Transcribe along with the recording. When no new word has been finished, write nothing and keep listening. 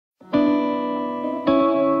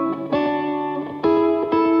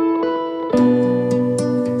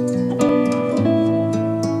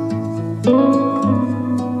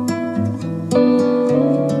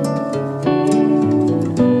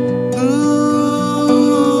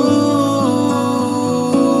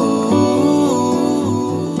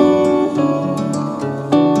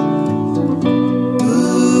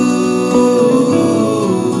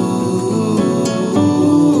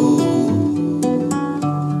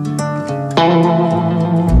Good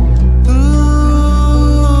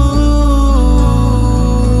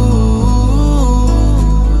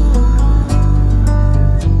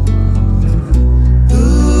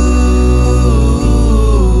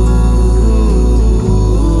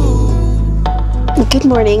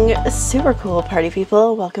morning, super cool party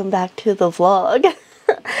people. Welcome back to the vlog.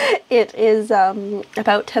 It is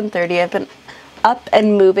about 10:30. I've been up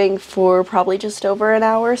and moving for probably just over an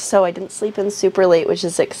hour, so I didn't sleep in super late, which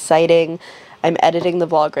is exciting. I'm editing the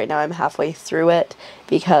vlog right now. I'm halfway through it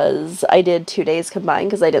because I did 2 days combined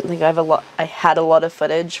because I didn't think I had a lot of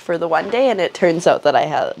footage for the one day, and it turns out that I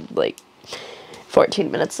had like 14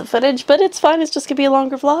 minutes of footage, but it's fine. It's just gonna be a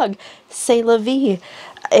longer vlog. C'est la vie.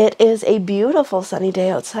 It is a beautiful sunny day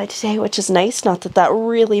outside today, which is nice. Not that that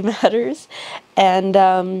really matters. And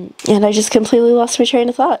I just completely lost my train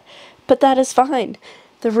of thought, but that is fine.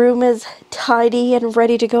 The room is tidy and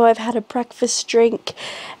ready to go. I've had a breakfast drink,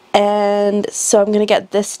 and so I'm gonna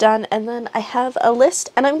get this done. And then I have a list,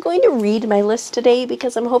 and I'm going to read my list today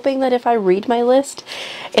because I'm hoping that if I read my list,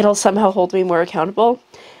 it'll somehow hold me more accountable.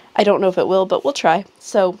 I don't know if it will, but we'll try.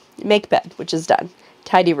 So, make bed, which is done.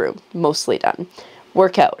 Tidy room, mostly done.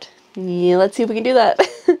 Workout. Yeah, let's see if we can do that.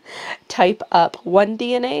 Type up one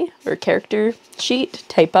DNA or character sheet.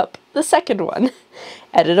 Type up the second one.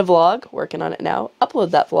 Edit a vlog. Working on it now.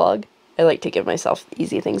 Upload that vlog. I like to give myself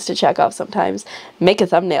easy things to check off sometimes. Make a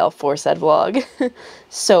thumbnail for said vlog.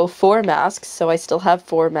 So 4 masks. So I still have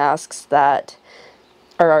 4 masks that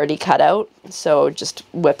are already cut out. So just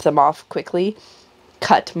whip them off quickly.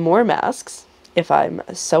 Cut more masks if I'm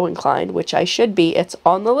so inclined, which I should be. It's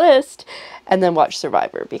on the list. And then watch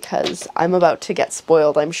Survivor because I'm about to get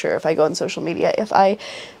spoiled, I'm sure, if I go on social media if I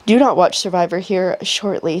do not watch Survivor here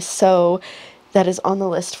shortly. So that is on the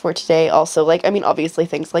list for today. Also, like, I mean, obviously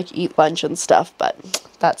things like eat lunch and stuff, but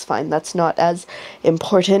that's fine. That's not as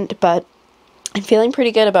important, but I'm feeling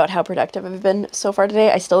pretty good about how productive I've been so far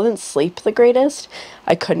today. I still didn't sleep the greatest.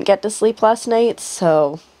 I couldn't get to sleep last night,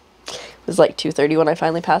 so it was like 2:30 when I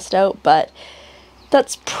finally passed out, but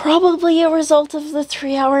that's probably a result of the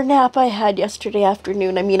 3-hour nap I had yesterday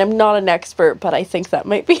afternoon. I mean, I'm not an expert, but I think that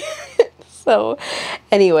might be it. So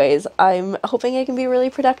anyways, I'm hoping I can be really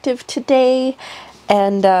productive today.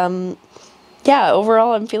 And yeah,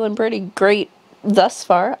 overall, I'm feeling pretty great thus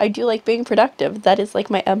far. I do like being productive. That is like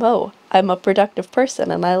my MO. I'm a productive person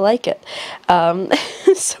and I like it.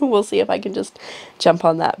 So we'll see if I can just jump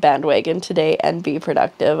on that bandwagon today and be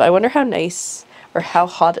productive. I wonder how nice or how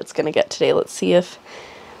hot it's gonna get today. Let's see if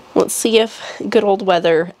good old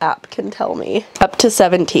weather app can tell me. Up to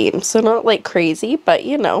 17, so not like crazy, but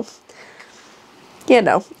you know.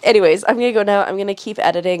 Anyways, I'm gonna go now. I'm gonna keep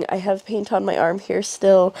editing. I have paint on my arm here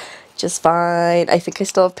still, just fine. I think I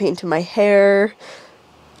still have paint in my hair,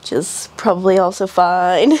 which is probably also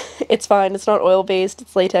fine. It's fine. It's not oil based.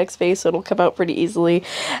 It's latex based, so it'll come out pretty easily.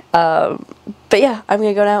 But yeah, I'm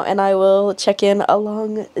gonna go now and I will check in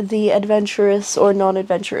along the adventurous or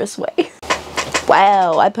non-adventurous way.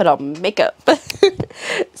 Wow, I put on makeup.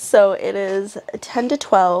 So it is 10 to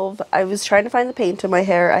 12. I was trying to find the paint in my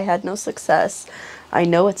hair. I had no success. I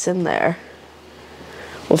know it's in there.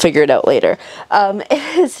 We'll figure it out later.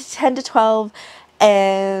 It is 10 to 12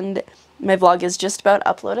 and my vlog is just about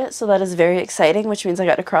uploaded, so that is very exciting, which means I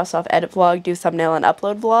got to cross off edit vlog, do thumbnail, and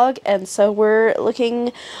upload vlog, and so we're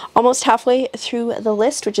looking almost halfway through the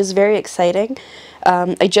list, which is very exciting.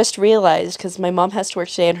 I just realized, because my mom has to work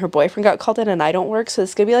today and her boyfriend got called in and I don't work, so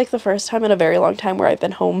this is going to be like the first time in a very long time where I've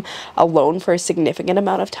been home alone for a significant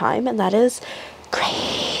amount of time, and that is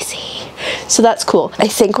crazy. So that's cool. I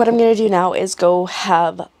think what I'm going to do now is go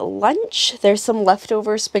have lunch. There's some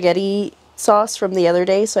leftover spaghetti sauce from the other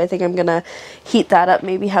day, so I think I'm gonna heat that up,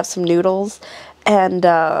 maybe have some noodles, and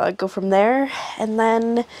go from there. And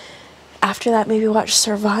then after that, maybe watch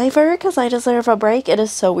Survivor, because I deserve a break. It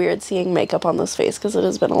is so weird seeing makeup on this face, because it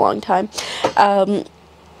has been a long time.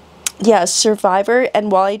 Yeah, Survivor,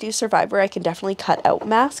 and while I do Survivor, I can definitely cut out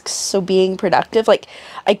masks, so being productive, like,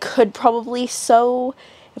 I could probably sew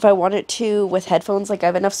if I wanted to with headphones. Like, I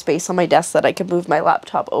have enough space on my desk that I could move my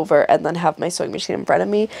laptop over and then have my sewing machine in front of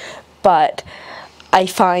me. But I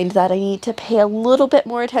find that I need to pay a little bit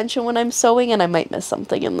more attention when I'm sewing, and I might miss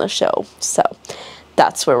something in the show. So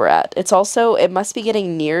that's where we're at. It's also, it must be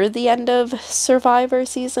getting near the end of Survivor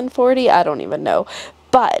season 40. I don't even know.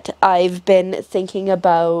 But I've been thinking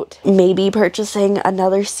about maybe purchasing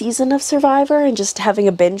another season of Survivor and just having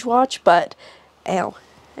a binge watch, but ow,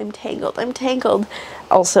 I'm tangled.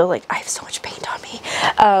 Also, like, I have so much paint on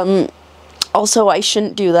me. Also, I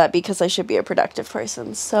shouldn't do that because I should be a productive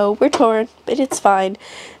person. So we're torn, but it's fine.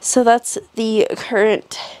 So that's the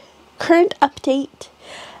current update.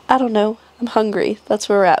 I don't know. I'm hungry. That's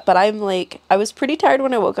where we're at. But I'm like, I was pretty tired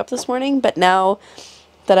when I woke up this morning, but now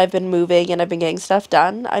that I've been moving and I've been getting stuff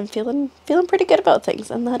done, I'm feeling pretty good about things,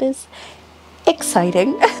 and that is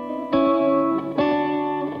exciting.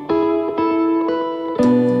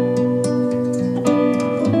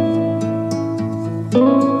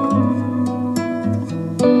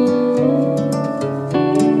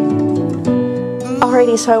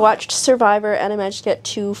 Alrighty, so I watched Survivor and I managed to get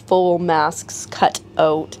 2 full masks cut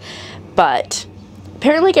out, but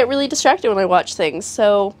apparently I get really distracted when I watch things,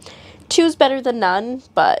 so 2's better than none,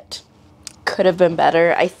 but could have been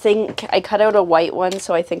better. I think I cut out a white one,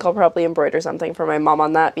 so I think I'll probably embroider something for my mom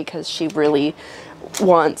on that, because she really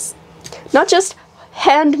wants not just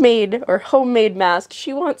handmade or homemade masks,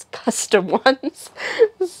 she wants custom ones.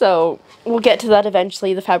 So we'll get to that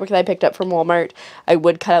eventually. The fabric that I picked up from Walmart, I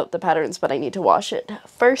would cut out the patterns, but I need to wash it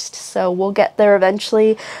first, so we'll get there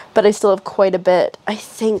eventually. But I still have quite a bit. I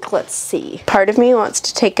think, let's see, part of me wants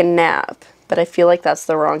to take a nap, but I feel like that's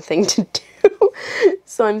the wrong thing to do.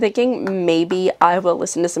 So I'm thinking maybe I will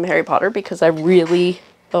listen to some Harry Potter, because I really,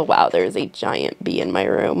 oh wow, there's a giant bee in my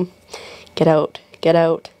room. Get out, get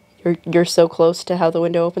out. You're so close to how the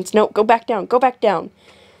window opens. No, go back down, go back down.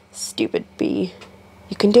 Stupid bee.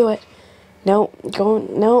 You can do it. No, go,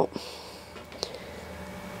 no.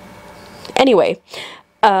 Anyway,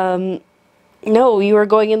 no, you are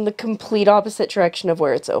going in the complete opposite direction of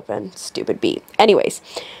where it's open. Stupid bee. Anyways,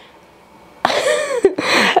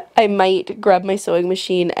 I might grab my sewing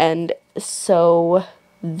machine and sew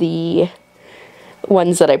the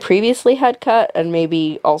ones that I previously had cut, and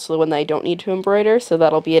maybe also the one that I don't need to embroider, so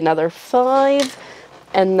that'll be another 5,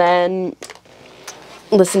 and then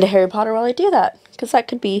listen to Harry Potter while I do that, because that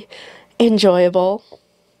could be enjoyable.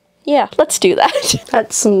 Yeah, let's do that.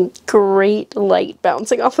 That's some great light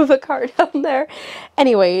bouncing off of a car down there.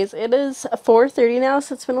 Anyways, it is 4:30 now,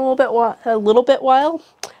 so it's been a little bit,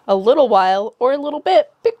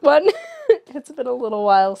 pick one. It's been a little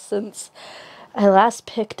while since I last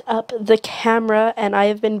picked up the camera, and I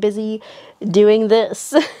have been busy doing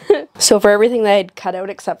this. So for everything that I had cut out,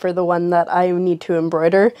 except for the one that I need to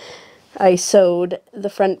embroider, I sewed the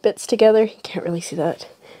front bits together. You can't really see that.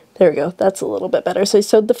 There we go, that's a little bit better. So I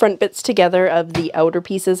sewed the front bits together of the outer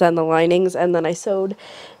pieces and the linings, and then I sewed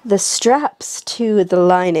the straps to the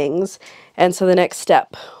linings. And so the next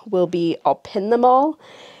step will be I'll pin them all,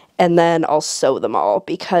 and then I'll sew them all,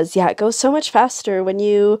 because yeah, it goes so much faster when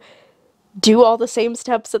you do all the same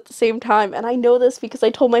steps at the same time. And I know this because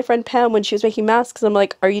I told my friend Pam when she was making masks, I'm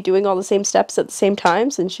like, are you doing all the same steps at the same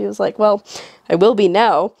times? And she was like, well, I will be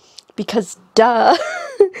now, because duh.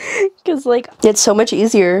 Because like, it's so much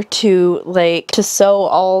easier to sew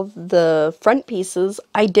all the front pieces.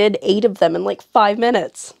 I did 8 of them in like 5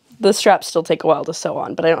 minutes. The straps still take a while to sew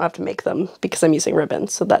on, but I don't have to make them because I'm using ribbon,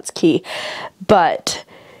 so that's key. But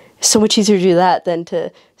so much easier to do that than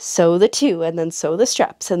to sew the 2 and then sew the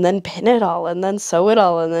straps and then pin it all and then sew it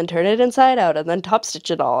all and then turn it inside out and then top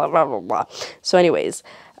stitch it all, blah blah blah. So anyways,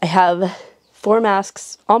 I have 4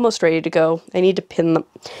 masks almost ready to go. I need to pin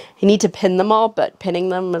them all, but pinning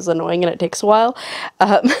them is annoying and it takes a while.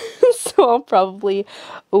 So I'll probably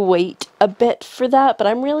wait a bit for that, but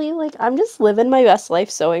I'm really like, I'm just living my best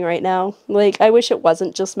life sewing right now. Like, I wish it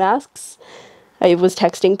wasn't just masks. I was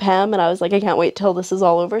texting Pam and I was like, I can't wait till this is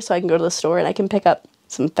all over so I can go to the store and I can pick up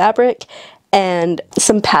some fabric and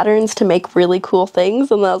some patterns to make really cool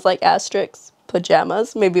things. And I was like, asterisk,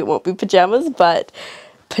 pajamas. Maybe it won't be pajamas, but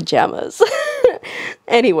pajamas.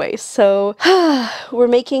 Anyway, so we're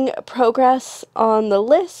making progress on the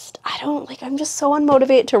list. I'm just so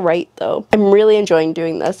unmotivated to write though. I'm really enjoying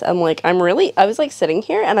doing this. I'm like, I was like sitting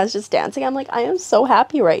here and I was just dancing. I'm like, I am so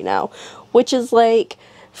happy right now, which is like,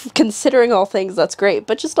 considering all things, that's great,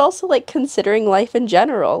 but just also like considering life in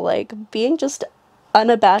general, like being just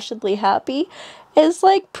unabashedly happy is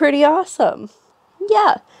like pretty awesome.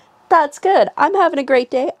 Yeah, that's good. I'm having a great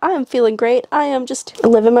day. I am feeling great. I am just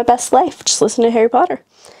living my best life, just listening to Harry Potter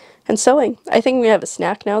and sewing. I think we have a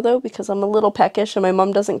snack now though, because I'm a little peckish and my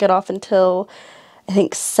mom doesn't get off until I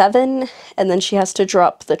think 7, and then she has to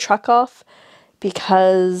drop the truck off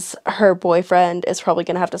because her boyfriend is probably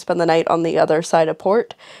going to have to spend the night on the other side of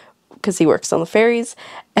port because he works on the ferries.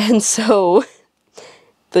 And so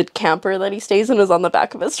the camper that he stays in is on the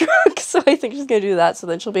back of his truck. So I think she's going to do that. So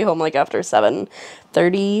then she'll be home like after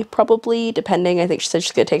 7:30 probably, depending. I think she said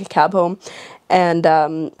she's going to take a cab home. And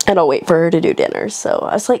I'll wait for her to do dinner. So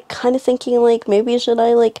I was like kind of thinking like maybe should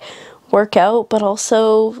I like work out, but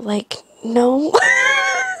also like no.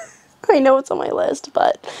 I know it's on my list,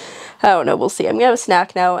 but I don't know, we'll see. I'm gonna have a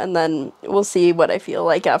snack now, and then we'll see what I feel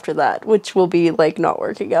like after that, which will be like not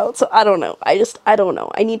working out. So I don't know. I don't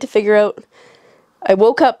know. I need to figure out. I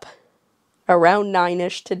woke up around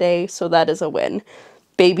 9-ish today, so that is a win.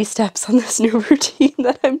 Baby steps on this new routine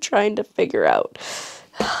that I'm trying to figure out.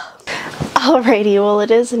 Alrighty, well,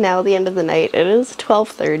 it is now the end of the night. It is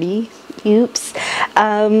 12:30. Oops.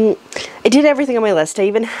 I did everything on my list. I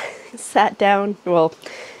even sat down, well,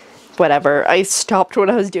 whatever. I stopped what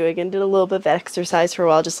I was doing and did a little bit of exercise for a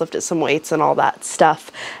while, just lifted some weights and all that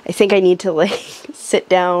stuff. I think I need to like sit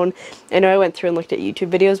down. I know I went through and looked at YouTube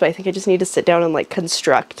videos, but I think I just need to sit down and like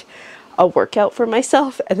construct a workout for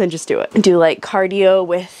myself and then just do it. Do like cardio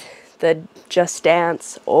with the Just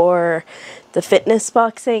Dance or the fitness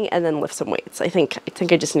boxing and then lift some weights. I think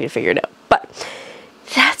I just need to figure it out. But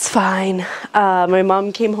that's fine. My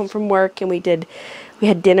mom came home from work and we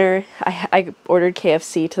had dinner. I ordered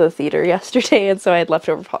KFC to the theater yesterday, and so I had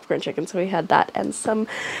leftover popcorn chicken, so we had that and some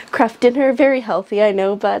Kraft dinner. Very healthy, I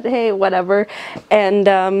know, but hey, whatever. And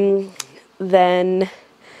then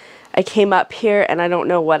I came up here and I don't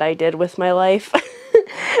know what I did with my life.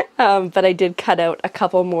 But I did cut out a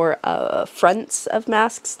couple more fronts of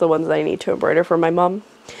masks, the ones that I need to embroider for my mom,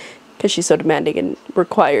 because she's so demanding and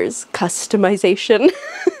requires customization.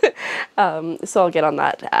 So I'll get on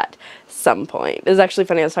that at some point. It was actually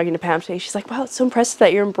funny, I was talking to Pam today, she's like, wow, it's so impressive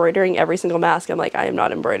that you're embroidering every single mask. I'm like, I am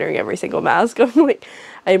not embroidering every single mask. I'm like,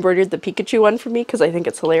 I embroidered the Pikachu one for me because I think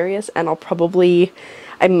it's hilarious, and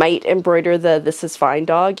I might embroider the This Is Fine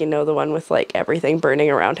dog, you know, the one with like everything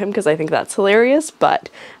burning around him, because I think that's hilarious. But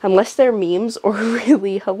unless they're memes or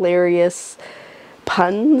really hilarious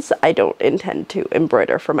puns, I don't intend to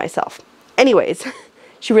embroider for myself. Anyways,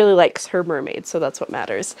 she really likes her mermaid, so that's what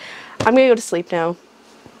matters. I'm gonna go to sleep now.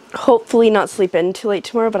 Hopefully not sleep in too late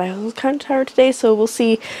tomorrow, but I was kind of tired today, so we'll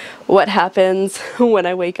see what happens when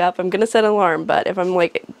I wake up. I'm gonna set an alarm, but if I'm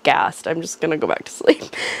like gassed, I'm just gonna go back to sleep.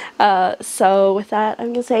 So with that,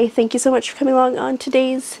 I'm gonna say thank you so much for coming along on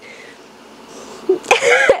today's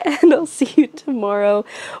and I'll see you tomorrow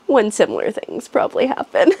when similar things probably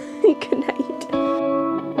happen. Good night.